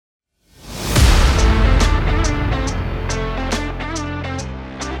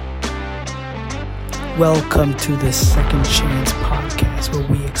Welcome to the Second Chance podcast, where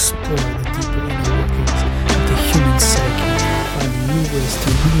we explore the deeper inner workings of the human psyche, finding new ways to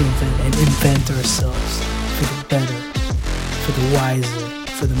reinvent and invent ourselves for the better, for the wiser,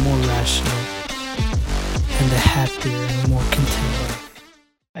 for the more rational, and the happier and more content life.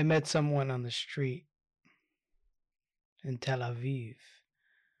 I met someone on the street in Tel Aviv,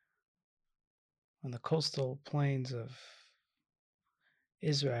 on the coastal plains of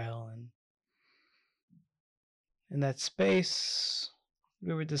Israel, and in that space,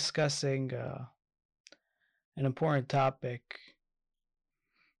 we were discussing an important topic.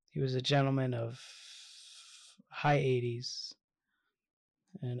 He was a gentleman of high 80s,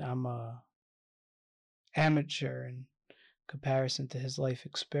 and I'm a amateur in comparison to his life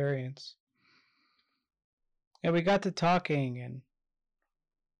experience. And we got to talking, and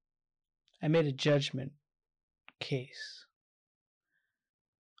I made a judgment case.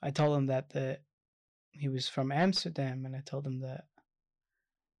 I told him that he was from Amsterdam, and I told him that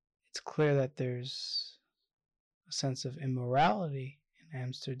it's clear that there's a sense of immorality in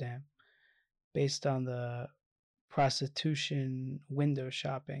Amsterdam based on the prostitution window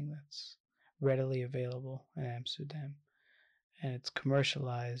shopping that's readily available in Amsterdam. And it's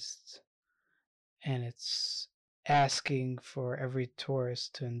commercialized, and it's asking for every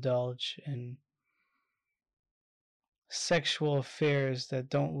tourist to indulge in sexual affairs that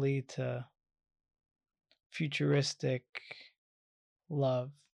don't lead to futuristic love,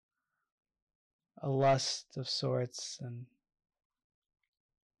 a lust of sorts, and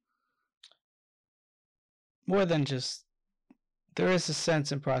more than just, there is a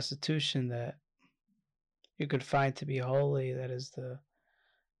sense in prostitution that you could find to be holy, that is the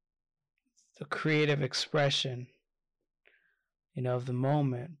creative expression, of the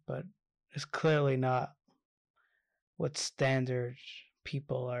moment, but it's clearly not what standard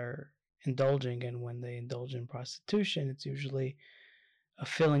people are indulging in when they indulge in prostitution. It's usually a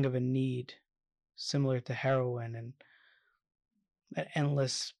filling of a need, similar to heroin, and an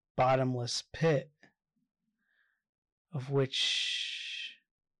endless, bottomless pit of which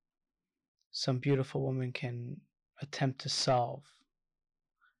some beautiful woman can attempt to solve.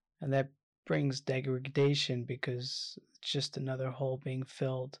 And that brings degradation because it's just another hole being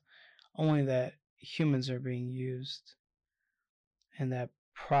filled, only that humans are being used in that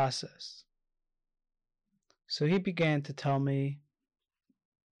process. So he began to tell me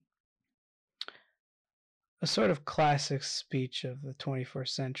a sort of classic speech of the 21st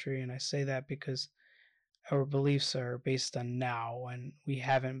century, and I say that because our beliefs are based on now, and we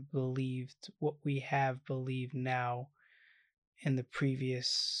haven't believed what we have believed now in the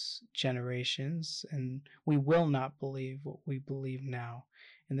previous generations, and we will not believe what we believe now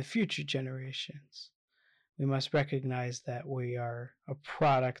in the future generations. We must recognize that we are a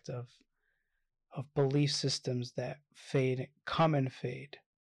product of belief systems that come and fade.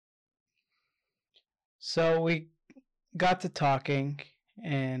 So we got to talking,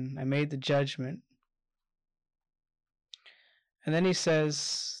 and I made the judgment. And then he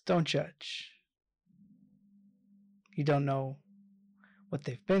says, don't judge. You don't know what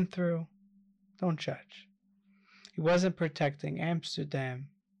they've been through. Don't judge. He wasn't protecting Amsterdam,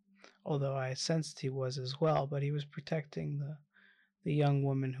 although I sensed he was as well, but he was protecting the young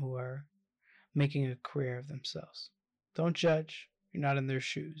women who are making a career of themselves. Don't judge. You're not in their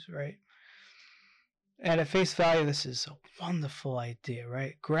shoes, right? And at face value, this is a wonderful idea,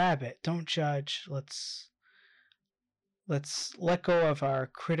 right? Grab it. Don't judge. Let's let go of our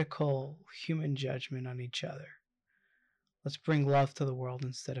critical human judgment on each other. Let's bring love to the world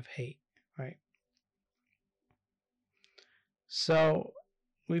instead of hate, right? So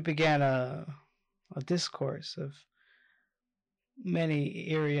we began a discourse of many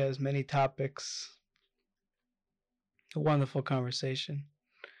areas, many topics. A wonderful conversation.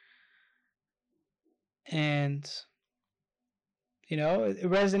 And, it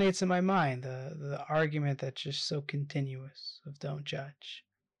resonates in my mind, the argument that's just so continuous of don't judge.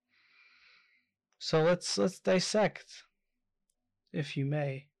 So let's dissect, if you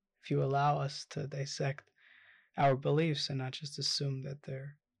may, if you allow us to dissect our beliefs and not just assume that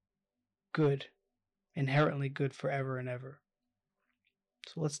they're good, inherently good forever and ever.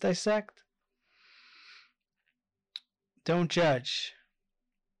 So let's dissect. Don't judge.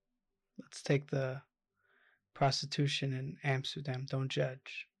 Let's take the prostitution in Amsterdam. Don't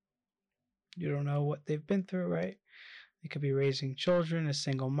judge. You don't know what they've been through, right? They could be raising children, a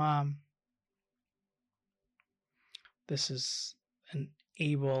single mom. This is an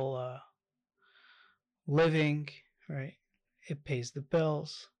able living, right? It pays the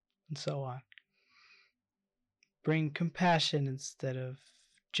bills, and so on. Bring compassion instead of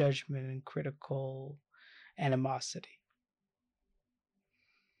judgment and critical animosity.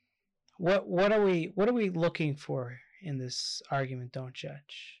 What are we looking for in this argument? Don't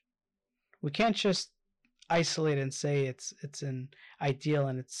judge. We can't just isolate and say it's an ideal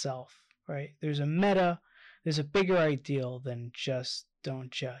in itself, right? There's a bigger ideal than just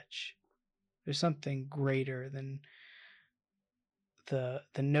don't judge. There's something greater than the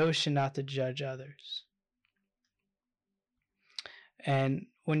notion not to judge others. And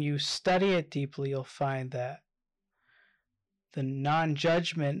when you study it deeply, you'll find that the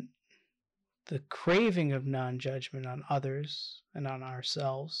non-judgment, the craving of non-judgment on others and on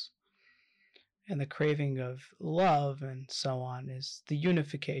ourselves, and the craving of love and so on is the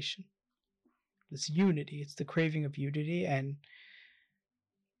unification. It's unity. It's the craving of unity, and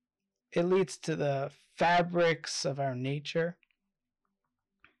it leads to the fabrics of our nature.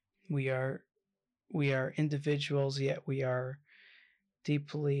 We are individuals, yet we are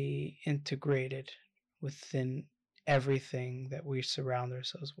deeply integrated within everything that we surround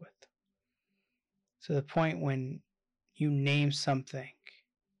ourselves with. To the point when you name something,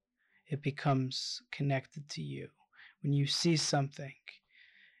 it becomes connected to you. When you see something,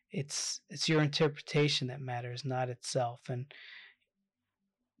 it's your interpretation that matters, not itself. And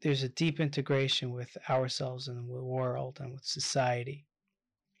there's a deep integration with ourselves and the world and with society.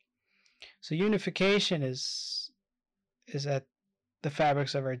 So unification is at the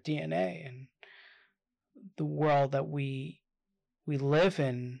fabrics of our DNA, and the world that we live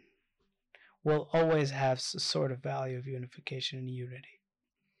in will always have a sort of value of unification and unity.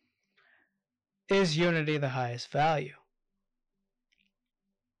 Is unity the highest value?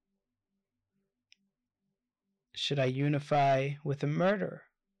 Should I unify with a murderer?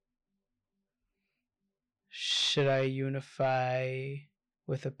 Should I unify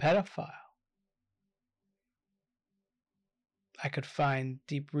with a pedophile? I could find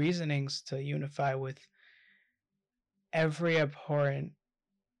deep reasonings to unify with every abhorrent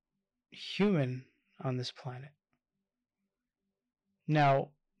human on this planet. Now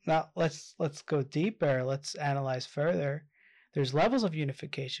let's go deeper. Let's analyze further. There's levels of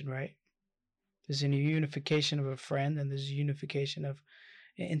unification, right? There's a unification of a friend, and there's a unification of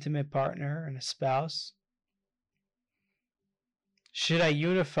an intimate partner and a spouse. Should I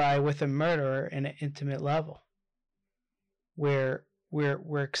unify with a murderer in an intimate level, where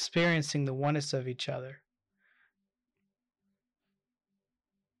we're experiencing the oneness of each other?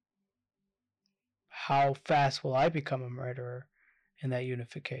 How fast will I become a murderer in that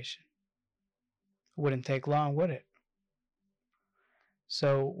unification? It wouldn't take long, would it?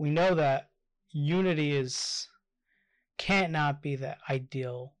 So we know that unity can't not be the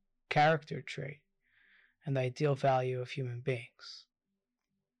ideal character trait and the ideal value of human beings.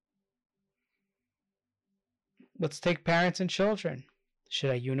 Let's take parents and children. Should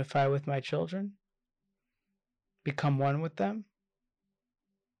I unify with my children? Become one with them?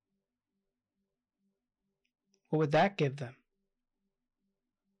 What would that give them?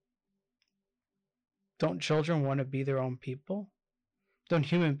 Don't children want to be their own people? Don't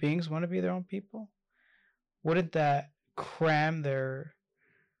human beings want to be their own people? Wouldn't that cram their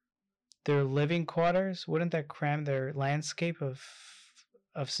living quarters? Wouldn't that cram their landscape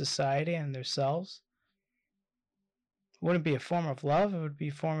of society and themselves? It wouldn't be a form of love, it would be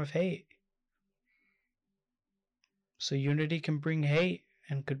a form of hate. So unity can bring hate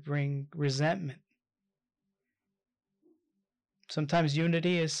and could bring resentment. Sometimes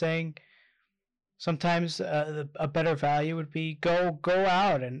unity is saying, sometimes a better value would be go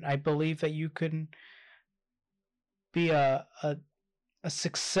out, and I believe that you can be a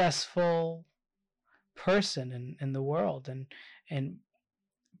successful person in the world and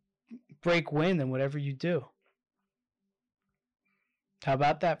break wind in whatever you do. How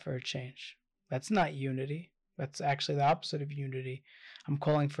about that for a change? That's not unity. That's actually the opposite of unity. I'm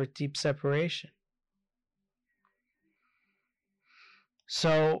calling for deep separation.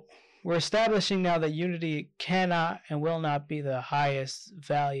 So we're establishing now that unity cannot and will not be the highest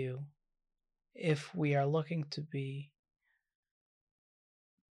value if we are looking to be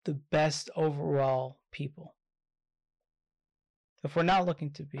the best overall people. If we're not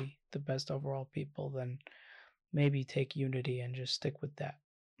looking to be the best overall people, then maybe take unity and just stick with that.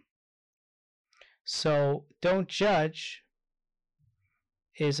 So don't judge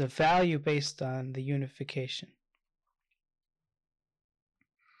is a value based on the unification.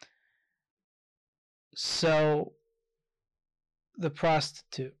 So the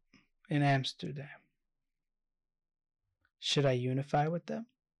prostitute in Amsterdam, should I unify with them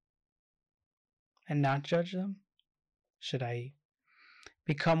and not judge them? Should I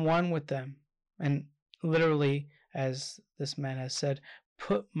become one with them and literally, as this man has said,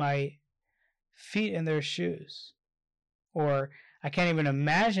 put my feet in their shoes. Or I can't even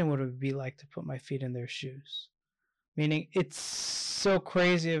imagine what it would be like to put my feet in their shoes. Meaning, it's so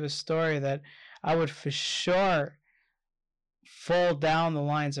crazy of a story that I would for sure fall down the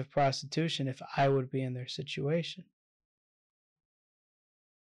lines of prostitution if I would be in their situation.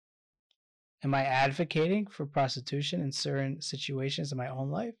 Am I advocating for prostitution in certain situations in my own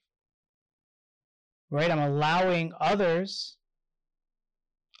life? Right? I'm allowing others,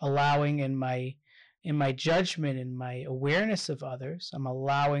 allowing in my judgment, in my awareness of others, I'm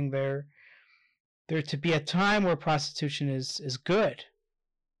allowing there to be a time where prostitution is good.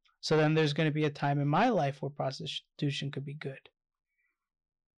 So then there's going to be a time in my life where prostitution could be good.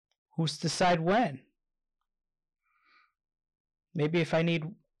 Who's to decide when? Maybe if I need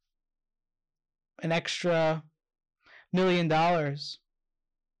an extra $1 million,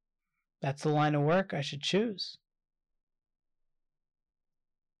 that's the line of work I should choose.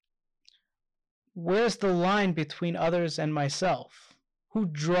 Where's the line between others and myself? Who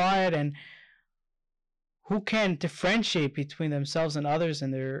draw it, and who can differentiate between themselves and others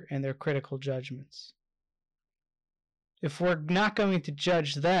in their critical judgments? If we're not going to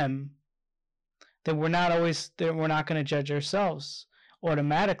judge them, then we're not going to judge ourselves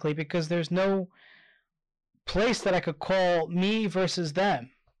automatically, because there's no place that I could call me versus them.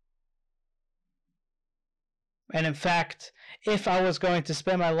 And in fact, if I was going to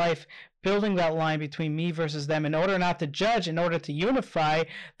spend my life building that line between me versus them in order not to judge, in order to unify,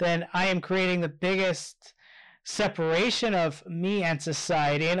 then I am creating the biggest separation of me and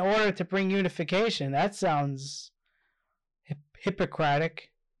society in order to bring unification. That sounds Hippocratic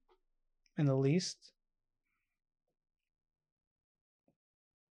in the least.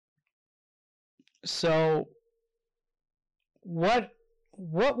 So what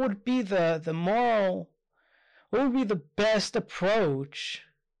would be the moral, what would be the best approach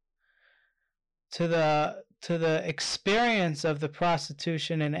to the experience of the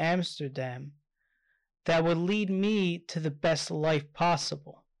prostitution in Amsterdam that would lead me to the best life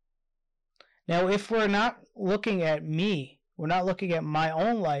possible? Now, if we're not looking at me, we're not looking at my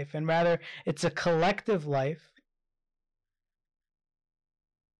own life, and rather it's a collective life,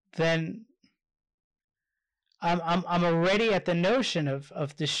 then I'm already at the notion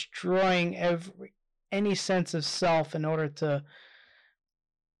of destroying any sense of self in order to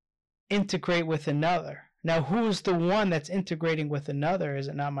integrate with another. Now, who's the one that's integrating with another? Is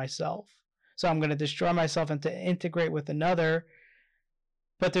it not myself? So I'm going to destroy myself and to integrate with another,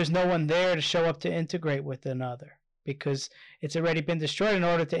 but there's no one there to show up to integrate with another, because it's already been destroyed in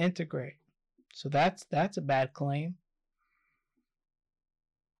order to integrate. So that's a bad claim.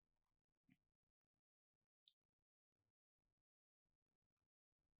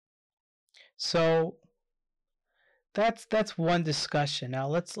 So that's one discussion. Now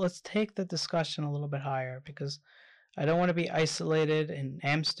let's take the discussion a little bit higher, because I don't want to be isolated in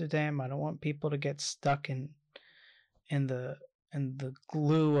Amsterdam. I don't want people to get stuck in the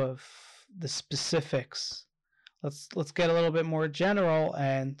glue of the specifics. Let's get a little bit more general,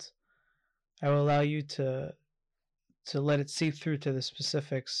 and I will allow you to let it seep through to the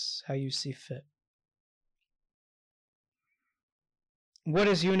specifics how you see fit. What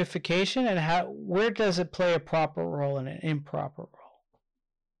is unification, and where does it play a proper role and an improper role?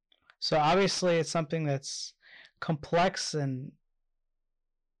 So obviously it's something that's complex, and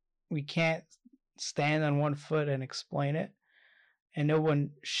we can't stand on one foot and explain it, and no one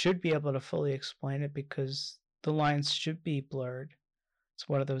should be able to fully explain it, because the lines should be blurred. It's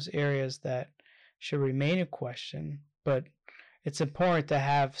one of those areas that should remain a question, but it's important to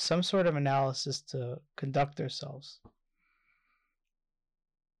have some sort of analysis to conduct ourselves.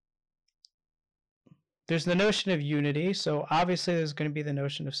 There's the notion of unity, so obviously there's going to be the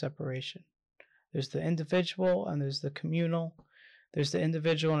notion of separation. There's the individual and there's the communal. There's the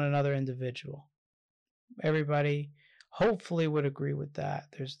individual and another individual. Everybody hopefully would agree with that.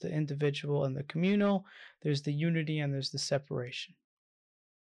 There's the individual and the communal. There's the unity and there's the separation.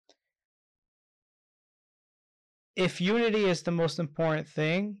 If unity is the most important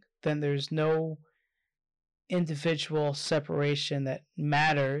thing, then there's no individual separation that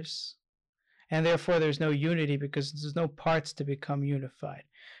matters, and therefore there's no unity, because there's no parts to become unified.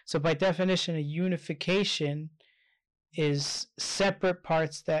 So by definition, a unification is separate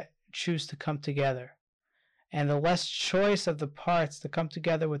parts that choose to come together. And the less choice of the parts to come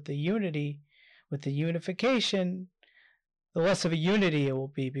together with the unity, with the unification, the less of a unity it will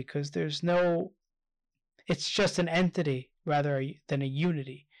be, because there's no, it's just an entity rather than a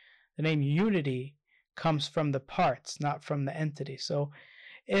unity. The name unity comes from the parts, not from the entity. So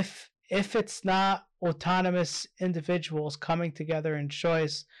if it's not autonomous individuals coming together in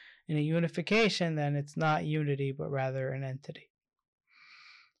choice In a unification, then it's not unity, but rather an entity.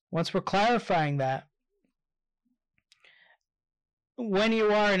 Once we're clarifying that, when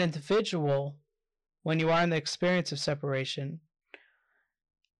you are an individual, when you are in the experience of separation,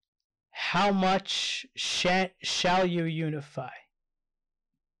 how much shall you unify?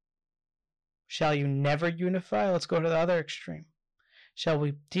 Shall you never unify? Let's go to the other extreme. Shall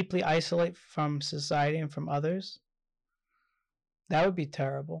we deeply isolate from society and from others? That would be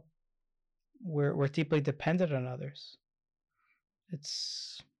terrible. We're deeply dependent on others.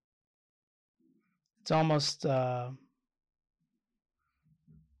 It's almost a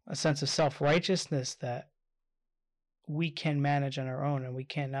sense of self-righteousness that we can manage on our own and we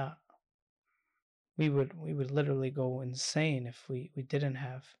cannot. We would literally go insane if we didn't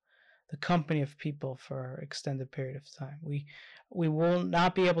have the company of people for an extended period of time. We will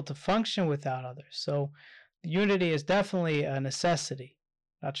not be able to function without others. So unity is definitely a necessity,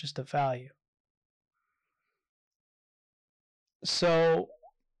 not just a value. So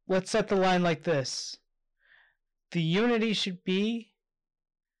let's set the line like this. The unity should be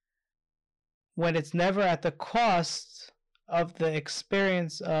when it's never at the cost of the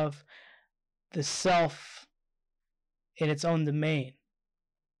experience of the self in its own domain.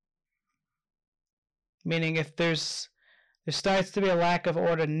 Meaning if there starts to be a lack of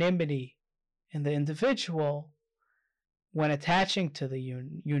ordinamity in the individual when attaching to the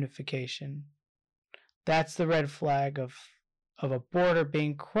unification, that's the red flag of a border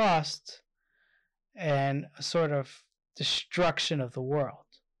being crossed and a sort of destruction of the world.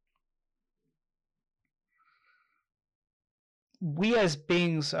 We as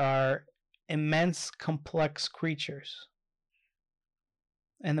beings are immense, complex creatures.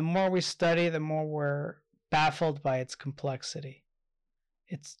 And the more we study, the more we're baffled by its complexity.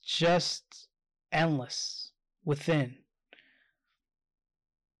 It's just endless within.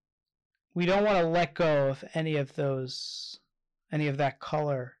 We don't want to let go of any of that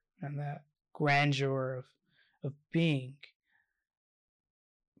color and that grandeur of being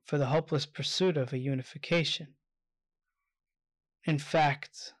for the hopeless pursuit of a unification. In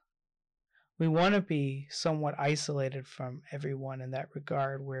fact, we want to be somewhat isolated from everyone in that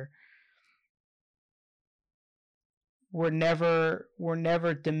regard, where we're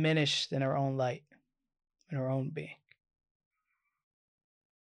never diminished in our own light, in our own being.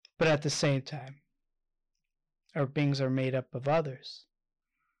 But at the same time, our beings are made up of others.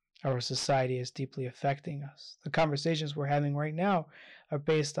 Our society is deeply affecting us. The conversations we're having right now are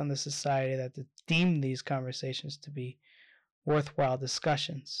based on the society that deem these conversations to be worthwhile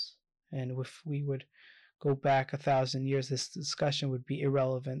discussions. And if we would go back 1,000 years, this discussion would be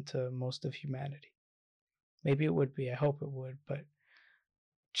irrelevant to most of humanity. Maybe it would be, I hope it would, but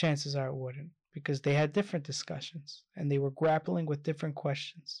chances are it wouldn't, because they had different discussions and they were grappling with different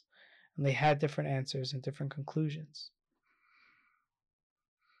questions and they had different answers and different conclusions.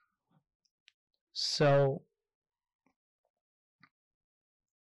 So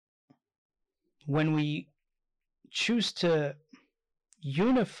when we choose to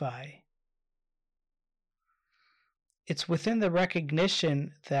unify, it's within the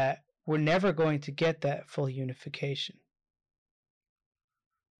recognition that we're never going to get that full unification.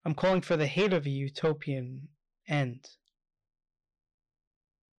 I'm calling for the hate of a utopian end,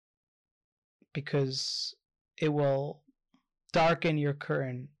 because it will darken your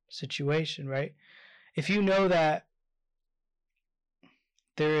current situation, right? If you know that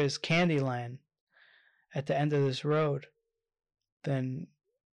there is Candyland at the end of this road, then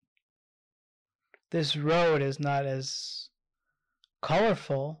this road is not as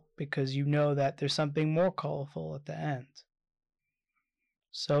colorful because you know that there's something more colorful at the end.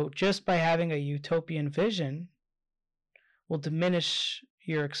 So just by having a utopian vision will diminish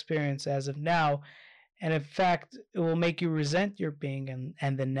your experience as of now, and in fact it will make you resent your being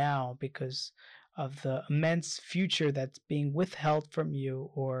and the now because of the immense future that's being withheld from you,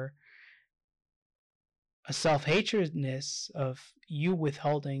 or a self-hatredness of you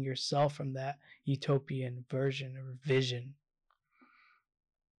withholding yourself from that utopian version or vision.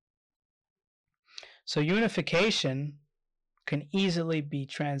 So unification can easily be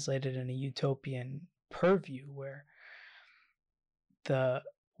translated in a utopian purview where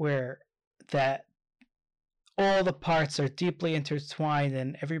that all the parts are deeply intertwined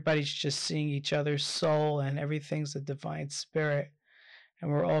and everybody's just seeing each other's soul and everything's a divine spirit and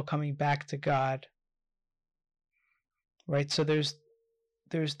we're all coming back to God. Right? So there's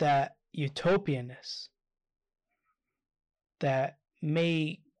that utopianness that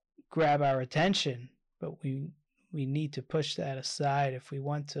may grab our attention, but we need to push that aside if we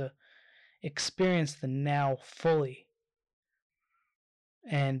want to experience the now fully.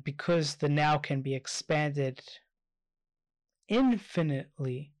 And because the now can be expanded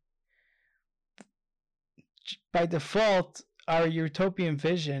infinitely, by default, our utopian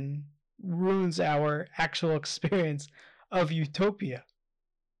vision ruins our actual experience of utopia.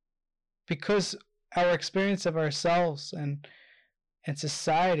 Because our experience of ourselves and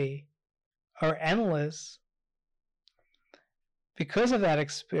society are endless, because of that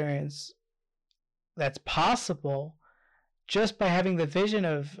experience that's possible, just by having the vision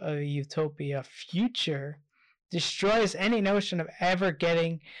of a utopia future destroys any notion of ever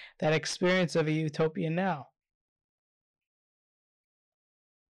getting that experience of a utopia now.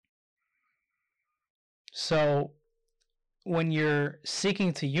 So when you're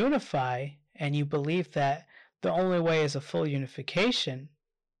seeking to unify and you believe that the only way is a full unification,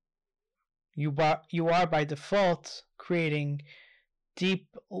 you are by default creating deep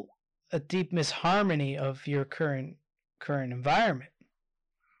a deep misharmony of your current environment,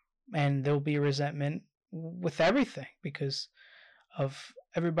 and there'll be resentment with everything because of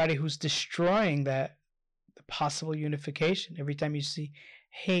everybody who's destroying that possible unification. Every time you see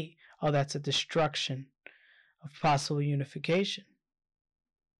hate, oh, that's a destruction of possible unification.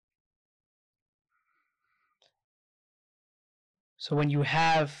 So when you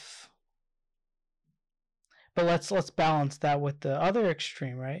have, but let's balance that with the other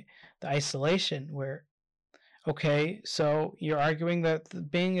extreme, right? The isolation, where, okay, so you're arguing that the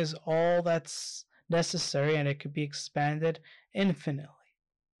being is all that's necessary and it could be expanded infinitely,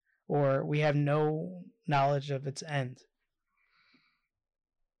 or we have no knowledge of its end.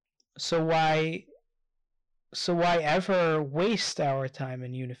 So why ever waste our time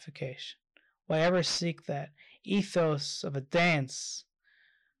in unification? Why ever seek that ethos of a dance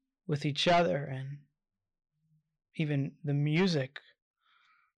with each other, and even the music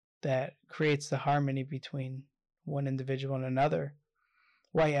that creates the harmony between one individual and another?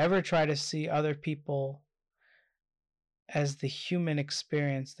 Why ever try to see other people as the human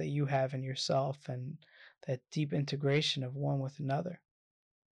experience that you have in yourself and that deep integration of one with another?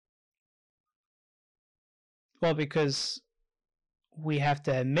 Well, because we have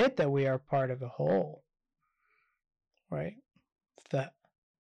to admit that we are part of a whole, right? If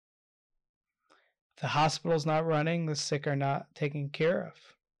the hospital's not running, the sick are not taken care of.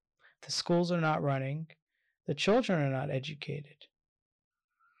 The schools are not running, the children are not educated.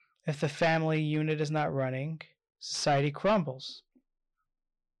 If the family unit is not running, society crumbles.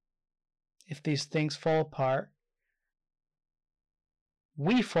 If these things fall apart,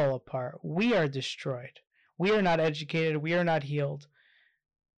 we fall apart. We are destroyed. We are not educated. We are not healed.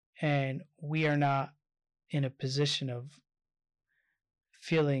 And we are not in a position of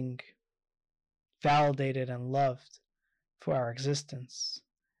feeling validated and loved for our existence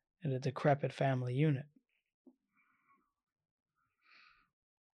in a decrepit family unit.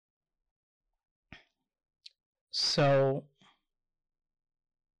 So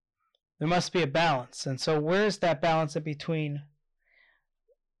there must be a balance. And so where's that balance in between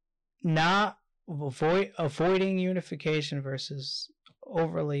not avoiding unification versus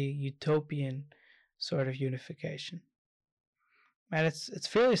overly utopian sort of unification? And it's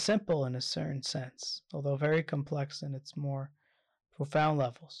fairly simple in a certain sense, although very complex in its more profound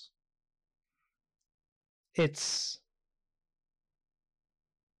levels. It's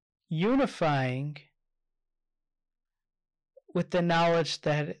unifying with the knowledge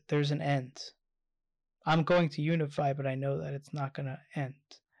that there's an end. I'm going to unify, but I know that it's not going to end.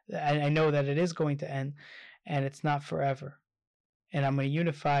 I know that it is going to end, and it's not forever. And I'm going to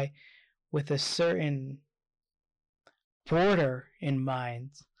unify with a certain border in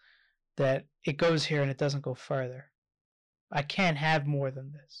mind, that it goes here and it doesn't go further. I can't have more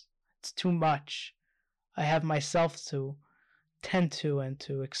than this. It's too much. I have myself to tend to and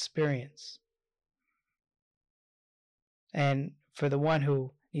to experience. And for the one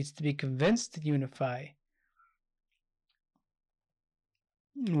who needs to be convinced to unify,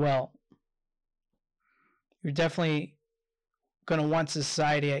 well, you're definitely going to want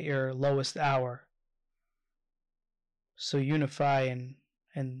society at your lowest hour. So unify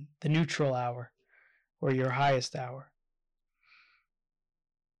in the neutral hour, or your highest hour.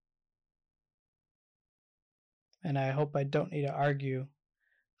 And I hope I don't need to argue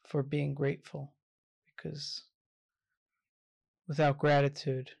for being grateful, because without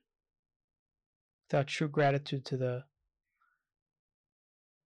gratitude, without true gratitude to the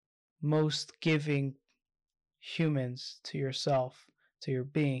most giving humans, to yourself, to your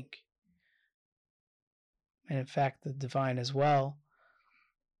being, and in fact the divine as well,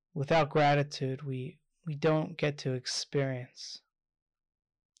 without gratitude we don't get to experience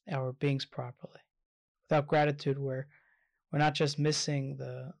our beings properly. Without gratitude, we're We're not just missing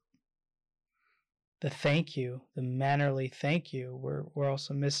the thank you, the mannerly thank you. We're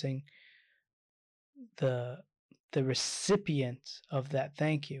also missing the recipient of that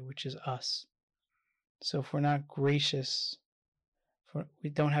thank you, which is us. So if we're not gracious, if we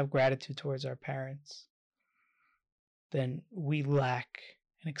don't have gratitude towards our parents, then we lack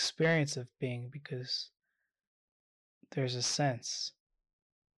an experience of being, because there's a sense.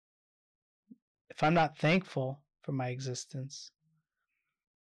 If I'm not thankful for my existence,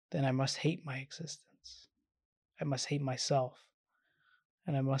 then I must hate my existence. I must hate myself.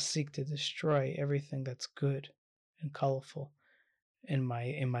 And I must seek to destroy everything that's good and colorful in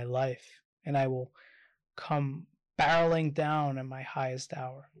my life. And I will come barreling down at my highest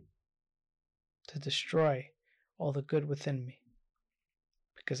hour to destroy all the good within me,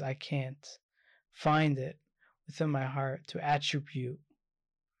 because I can't find it within my heart to attribute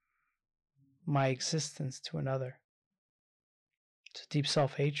my existence to another. It's a deep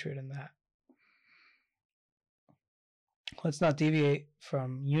self-hatred in that. Let's not deviate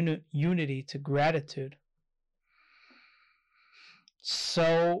from unity to gratitude.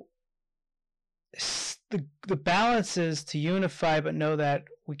 So the balance is to unify, but know that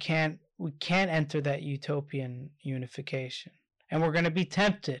we can't enter that utopian unification. And we're going to be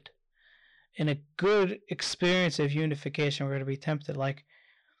tempted. In a good experience of unification, we're going to be tempted, like,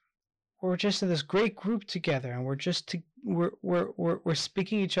 we're just in this great group together, and we're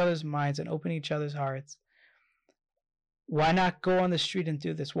speaking each other's minds and opening each other's hearts. Why not go on the street and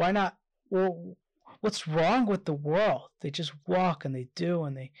do this? Why not? Well, what's wrong with the world? They just walk and they do,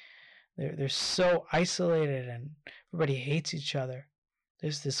 and they're so isolated, and everybody hates each other.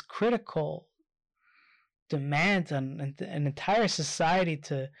 There's this critical demand on an entire society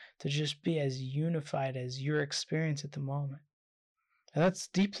to just be as unified as your experience at the moment. And that's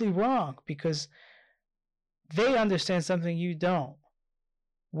deeply wrong, because they understand something you don't.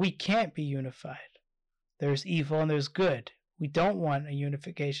 We can't be unified. There's evil and there's good. We don't want a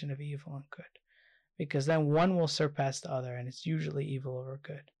unification of evil and good, because then one will surpass the other, and it's usually evil over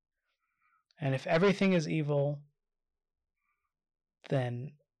good. And if everything is evil,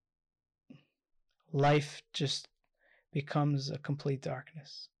 then life just becomes a complete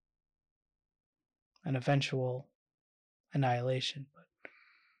darkness, an eventual annihilation, but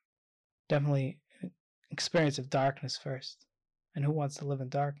definitely an experience of darkness first. And who wants to live in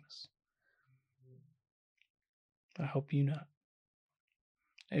darkness? I hope you not.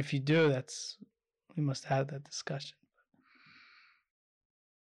 And if you do, we must have that discussion.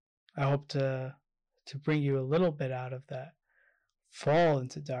 I hope to bring you a little bit out of that fall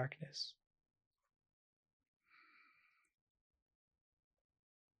into darkness.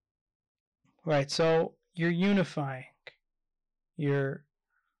 Right, so you're unifying. You're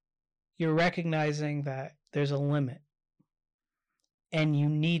recognizing that there's a limit. And you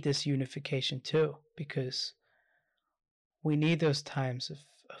need this unification too, because we need those times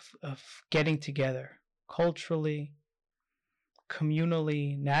of getting together culturally,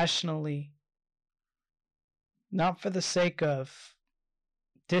 communally, nationally, not for the sake of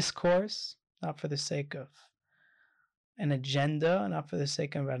discourse, not for the sake of an agenda, not for the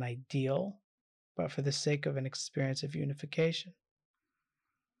sake of an ideal, but for the sake of an experience of unification.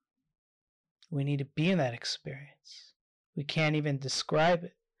 We need to be in that experience. We can't even describe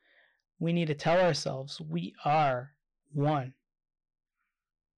it. We need to tell ourselves we are one.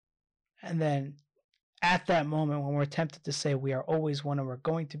 And then at that moment when we're tempted to say we are always one and we're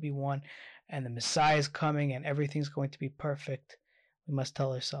going to be one and the Messiah is coming and everything's going to be perfect, we must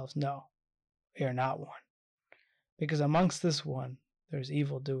tell ourselves, no, we are not one. Because amongst this one, there's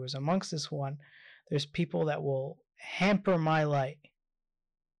evildoers. Amongst this one, there's people that will hamper my light.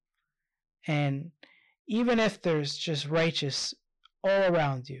 And even if there's just righteous all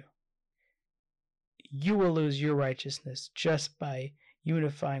around you, you will lose your righteousness just by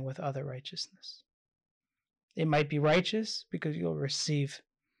unifying with other righteousness. It might be righteous because you'll receive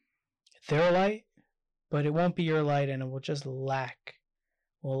their light, but it won't be your light, and it will just lack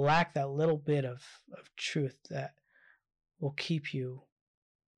that little bit of truth that will keep you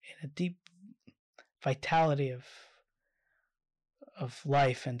in a deep vitality of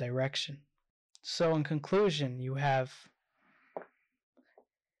life and direction. So in conclusion, you have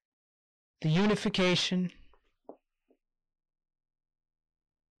the unification,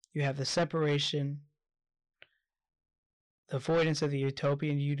 you have the separation, the avoidance of the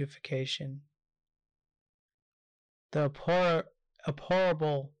utopian unification, the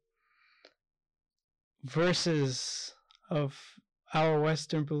abhorrible verses of our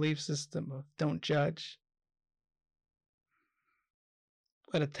Western belief system of don't judge.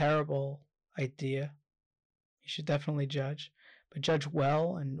 What a terrible idea. You should definitely judge, but judge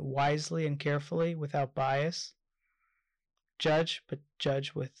well and wisely and carefully without bias. Judge, but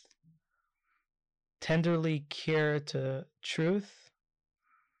judge with tenderly care to truth,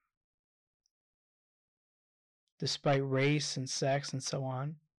 despite race and sex and so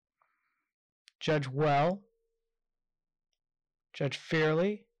on. Judge well, judge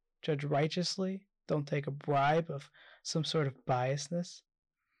fairly, judge righteously. Don't take a bribe of some sort of biasness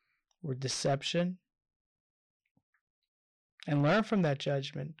or deception. And learn from that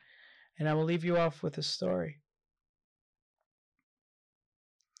judgment. And I will leave you off with a story.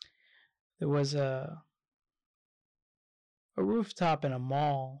 There was a rooftop in a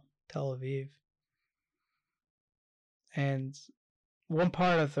mall, Tel Aviv. And one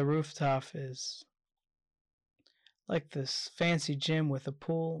part of the rooftop is like this fancy gym with a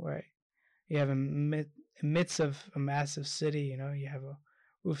pool, right? You have in the midst of a massive city, you know, you have a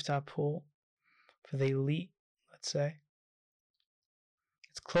rooftop pool for the elite, let's say.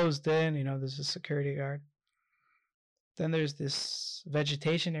 It's closed in, you know, there's a security guard. Then there's this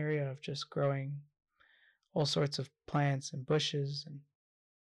vegetation area of just growing all sorts of plants and bushes and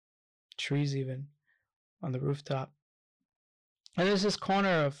trees even on the rooftop. And there's this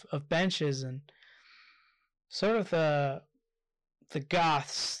corner of benches and sort of the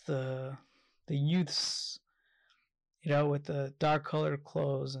goths, the youths, you know, with the dark colored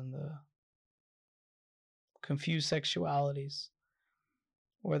clothes and the confused sexualities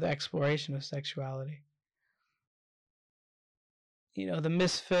or the exploration of sexuality. You know, the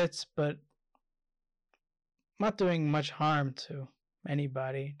misfits, but not doing much harm to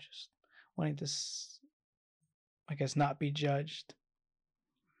anybody, just wanting to, I guess, not be judged.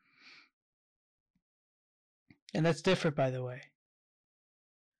 And that's different, by the way.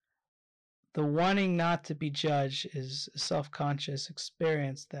 The wanting not to be judged is a self-conscious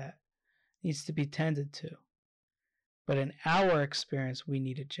experience that needs to be tended to. But in our experience, we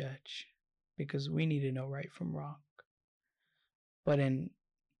need to judge because we need to know right from wrong. But in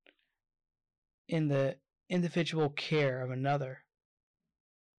the individual care of another,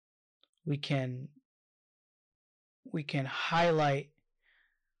 we can highlight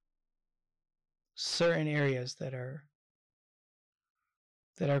certain areas that are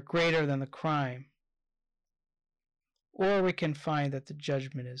greater than the crime, or we can find that the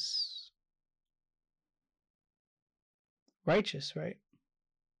judgment is righteous, right?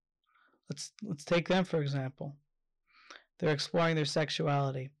 Let's take them for example. They're exploring their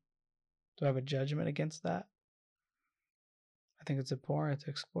sexuality. Do I have a judgment against that? I think it's important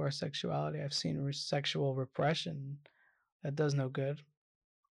to explore sexuality. I've seen sexual repression. That does no good.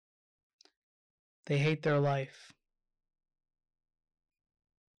 They hate their life.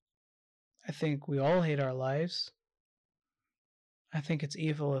 I think we all hate our lives. I think it's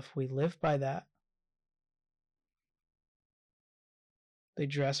evil if we live by that. They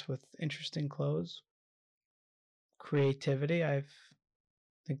dress with interesting clothes. Creativity, I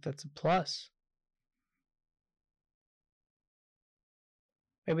think that's a plus.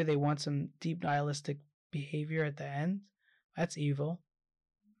 Maybe they want some deep nihilistic behavior at the end. That's evil.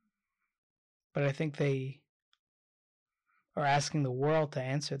 But I think they are asking the world to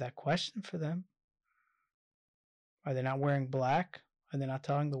answer that question for them. Are they not wearing black? Are they not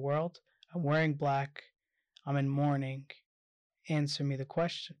telling the world, I'm wearing black, I'm in mourning, answer me the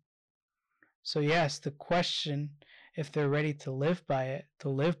question? So yes, the question, if they're ready to live by it, to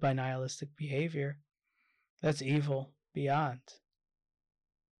live by nihilistic behavior, that's evil beyond.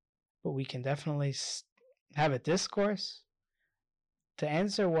 But we can definitely have a discourse to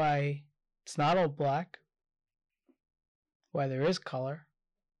answer why it's not all black, why there is color.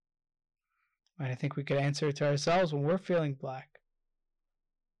 And I think we could answer it to ourselves when we're feeling black.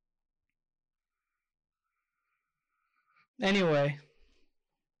 Anyway,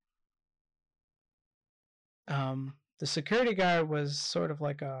 the security guard was sort of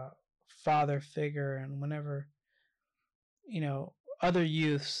like a father figure, and whenever, you know, other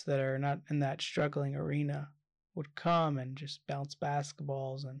youths that are not in that struggling arena would come and just bounce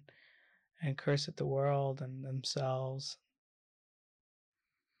basketballs and curse at the world and themselves.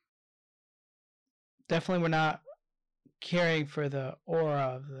 Definitely we're not caring for the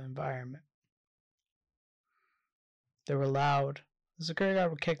aura of the environment. They were loud. The security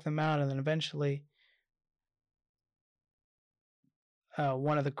guard would kick them out, and then eventually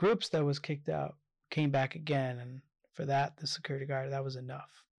one of the groups that was kicked out came back again, and for that, the security guard, that was enough.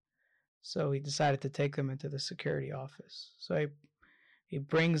 So he decided to take them into the security office. So he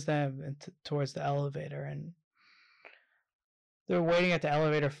brings them towards the elevator, and they're waiting at the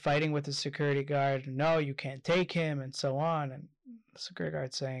elevator fighting with the security guard. No, you can't take him, and so on. And the security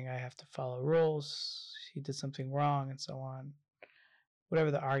guard saying, I have to follow rules. he did something wrong, and so on.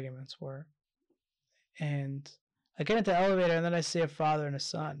 Whatever the arguments were. And I get into the elevator, and then I see a father and a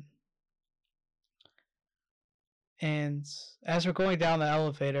son. And as we're going down the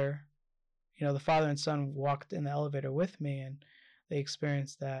elevator, the father and son walked in the elevator with me, and they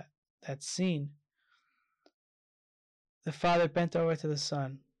experienced that scene. The father bent over to the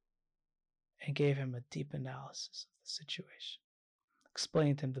son and gave him a deep analysis of the situation,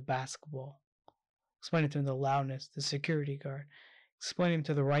 explaining to him the basketball, explaining to him the loudness, the security guard, explaining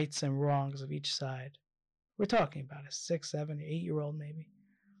to him the rights and wrongs of each side. We're talking about a 6, 7, 8-year-old maybe.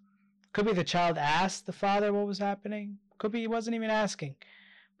 Could be the child asked the father what was happening. Could be he wasn't even asking.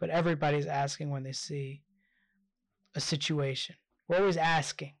 But everybody's asking when they see a situation. We're always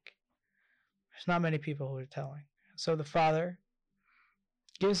asking. There's not many people who are telling. So the father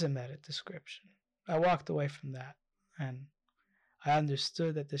gives him that description. I walked away from that, and I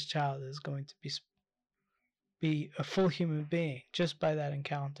understood that this child is going to be a full human being just by that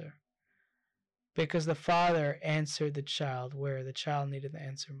encounter. Because the father answered the child where the child needed the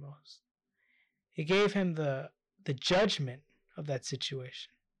answer most. He gave him the judgment of that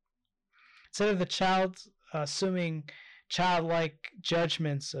situation. Instead of the child assuming childlike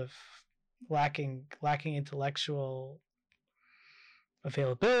judgments of lacking intellectual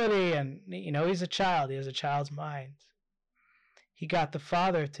availability, and he's a child, he has a child's mind. He got the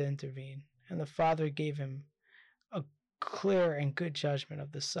father to intervene, and the father gave him a clear and good judgment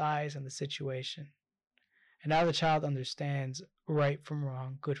of the size and the situation. And now the child understands right from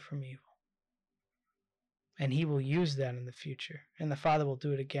wrong, good from evil. And he will use that in the future. And the father will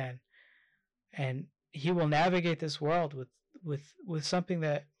do it again. And he will navigate this world with something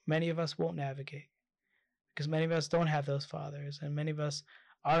that many of us won't navigate. Because many of us don't have those fathers, and many of us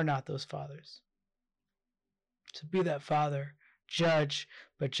are not those fathers. To be that father, judge,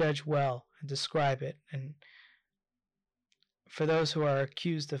 but judge well, and describe it. And for those who are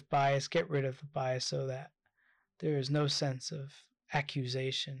accused of bias, get rid of the bias so that there is no sense of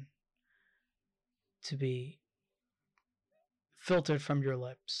accusation to be filtered from your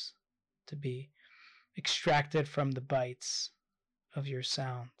lips, to be extracted from the bytes of your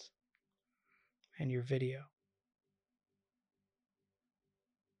sound and your video.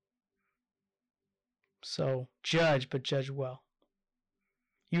 So judge, but judge well.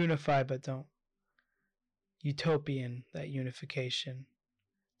 Unify, but don't. Utopian, that unification.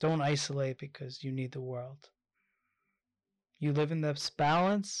 Don't isolate because you need the world. You live in this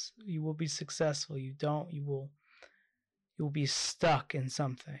balance, you will be successful. You don't, you will be stuck in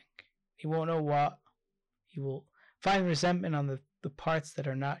something. You won't know what. You will find resentment on the parts that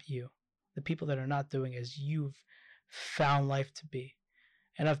are not you, the people that are not doing as you've found life to be.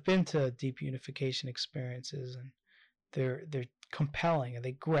 And I've been to deep unification experiences, and they're compelling, and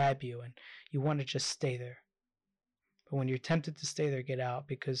they grab you, and you want to just stay there. But when you're tempted to stay there, get out,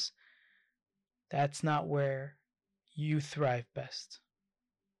 because that's not where you thrive best.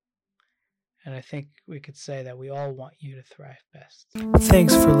 And I think we could say that we all want you to thrive best.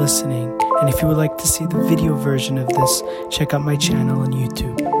 Thanks for listening. And if you would like to see the video version of this, check out my channel on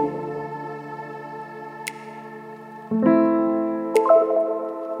YouTube.